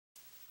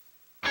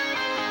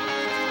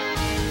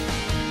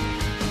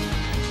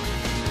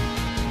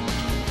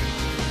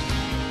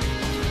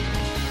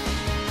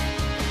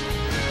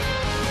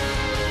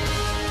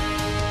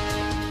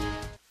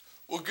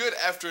good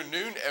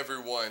afternoon,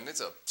 everyone. It's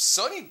a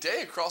sunny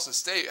day across the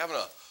state. Having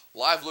a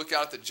live look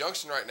out at the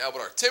junction right now, but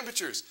our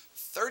temperature's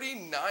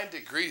 39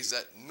 degrees.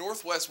 That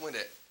northwest wind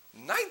at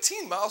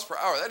 19 miles per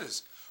hour. That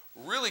is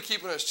really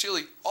keeping us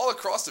chilly all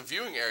across the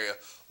viewing area.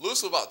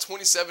 Louisville about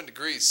 27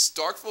 degrees.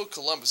 Starkville,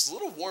 Columbus a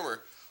little warmer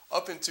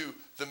up into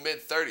the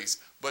mid-30s,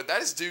 but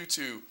that is due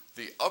to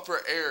the upper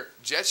air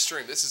jet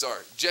stream. This is our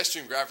jet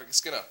stream graphic. It's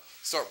gonna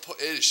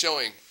it is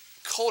showing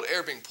cold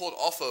air being pulled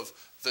off of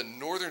the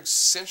northern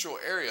central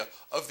area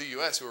of the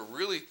U.S. who are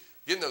really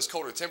getting those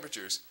colder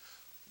temperatures.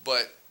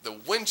 But the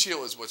wind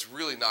chill is what's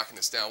really knocking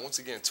us down. Once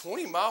again,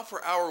 20 mile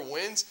per hour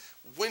winds,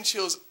 wind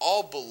chills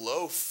all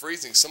below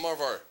freezing. Some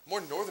of our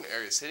more northern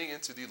areas hitting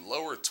into the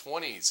lower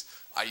 20s.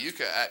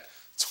 Iuka at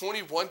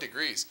 21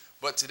 degrees.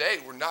 But today,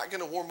 we're not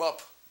going to warm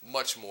up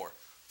much more.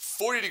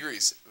 40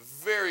 degrees,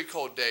 very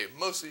cold day,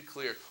 mostly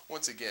clear.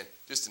 Once again,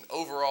 just an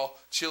overall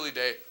chilly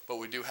day, but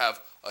we do have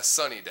a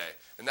sunny day.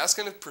 And that's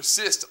going to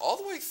persist all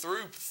the way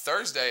through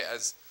Thursday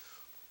as,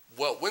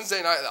 well,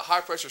 Wednesday night, the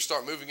high pressure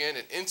start moving in,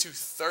 and into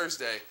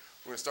Thursday,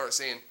 we're going to start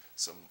seeing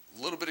some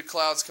little bit of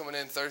clouds coming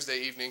in Thursday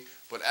evening.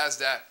 But as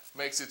that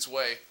makes its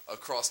way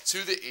across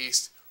to the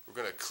east, we're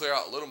going to clear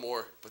out a little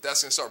more, but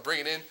that's going to start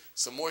bringing in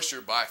some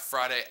moisture by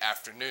Friday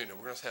afternoon. And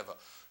we're going to have a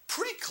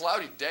pretty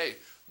cloudy day.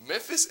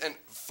 Memphis and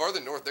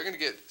further north, they're going to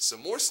get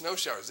some more snow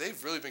showers.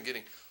 They've really been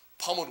getting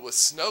pummeled with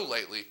snow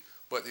lately,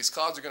 but these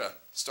clouds are going to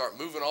start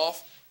moving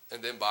off,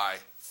 and then by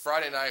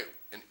Friday night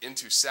and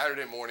into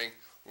Saturday morning,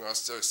 we're going to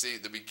start to see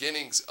the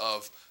beginnings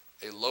of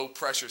a low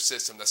pressure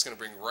system that's going to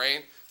bring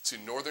rain to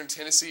northern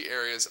Tennessee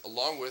areas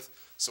along with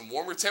some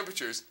warmer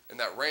temperatures, and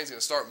that rain is going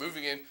to start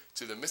moving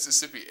into the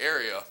Mississippi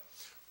area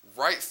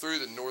right through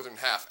the northern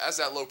half as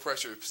that low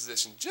pressure is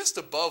positioned just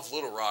above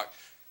Little Rock.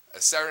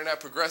 As Saturday night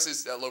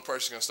progresses, that low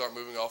pressure is going to start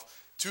moving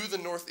off to the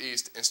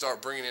northeast and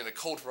start bringing in a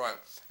cold front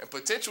and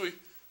potentially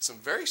some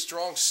very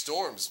strong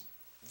storms.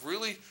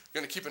 Really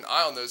going to keep an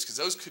eye on those because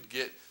those could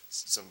get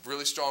some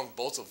really strong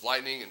bolts of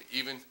lightning and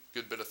even a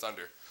good bit of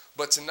thunder.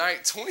 But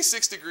tonight,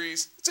 26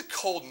 degrees. It's a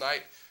cold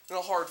night and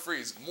a hard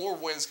freeze. More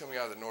winds coming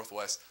out of the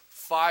northwest,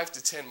 5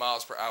 to 10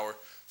 miles per hour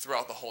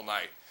throughout the whole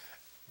night.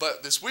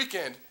 But this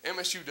weekend,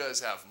 MSU does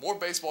have more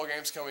baseball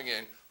games coming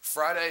in.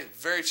 Friday,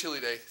 very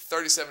chilly day,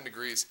 37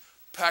 degrees.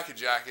 Pack a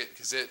jacket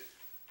because it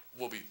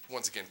will be,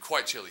 once again,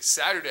 quite chilly.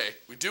 Saturday,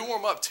 we do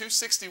warm up to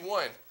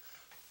 61,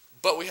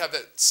 but we have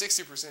that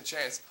 60%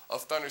 chance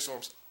of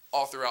thunderstorms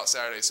all throughout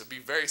Saturday. So be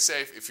very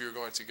safe if you're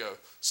going to go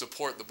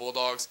support the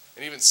Bulldogs.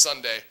 And even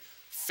Sunday,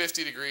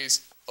 50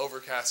 degrees,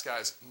 overcast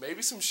skies,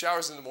 maybe some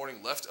showers in the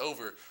morning left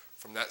over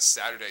from that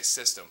Saturday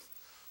system.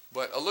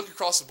 But a look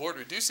across the board,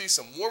 we do see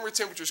some warmer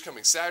temperatures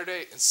coming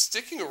Saturday and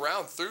sticking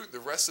around through the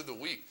rest of the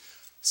week.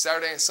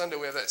 Saturday and Sunday,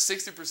 we have that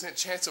 60%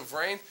 chance of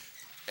rain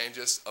and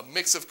just a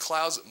mix of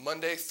clouds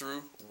Monday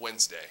through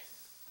Wednesday.